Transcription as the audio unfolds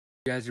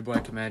Guys, your boy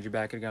Commander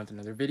back again with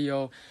another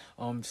video.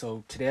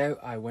 So today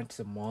I went to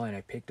the mall and I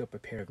picked up a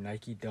pair of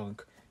Nike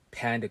Dunk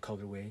Panda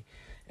colorway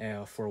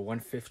for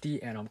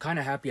 150, and I'm kind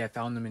of happy I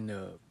found them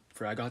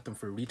I got them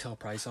for retail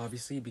price,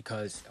 obviously,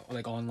 because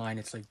like online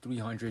it's like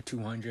 300,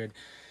 200,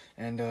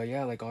 and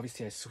yeah, like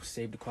obviously I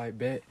saved quite a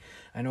bit.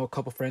 I know a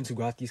couple friends who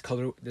got this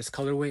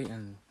colorway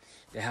and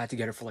they had to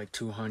get it for like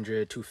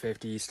 200,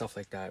 250, stuff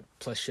like that,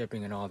 plus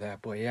shipping and all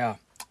that. But yeah,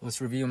 let's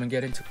review them and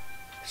get into it.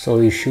 So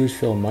these shoes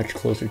feel much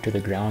closer to the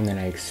ground than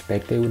I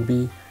expect they would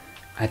be.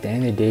 At the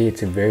end of the day,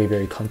 it's a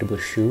very comfortable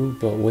shoe,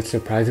 but what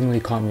surprisingly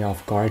caught me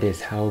off guard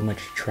is how much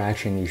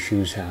traction these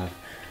shoes have.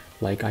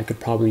 Like, I could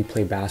probably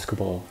play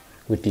basketball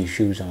with these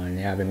shoes on.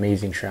 They have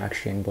amazing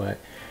traction, but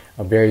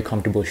a very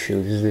comfortable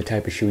shoe. This is the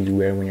type of shoe you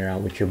wear when you're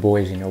out with your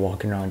boys and you're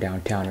walking around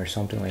downtown or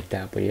something like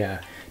that. But yeah,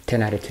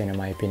 10 out of 10 in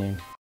my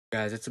opinion.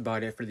 Guys, that's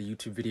about it for the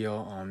YouTube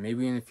video.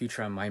 Maybe in the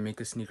future I might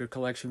make a sneaker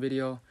collection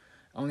video.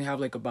 I only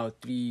have like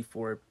about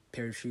 3-4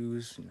 pair of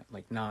shoes,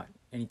 like not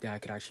anything I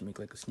could actually make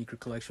like a sneaker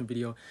collection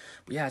video.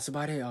 But yeah, that's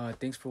about it.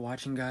 Thanks for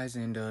watching, guys,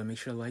 and make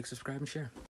sure to like, subscribe, and share.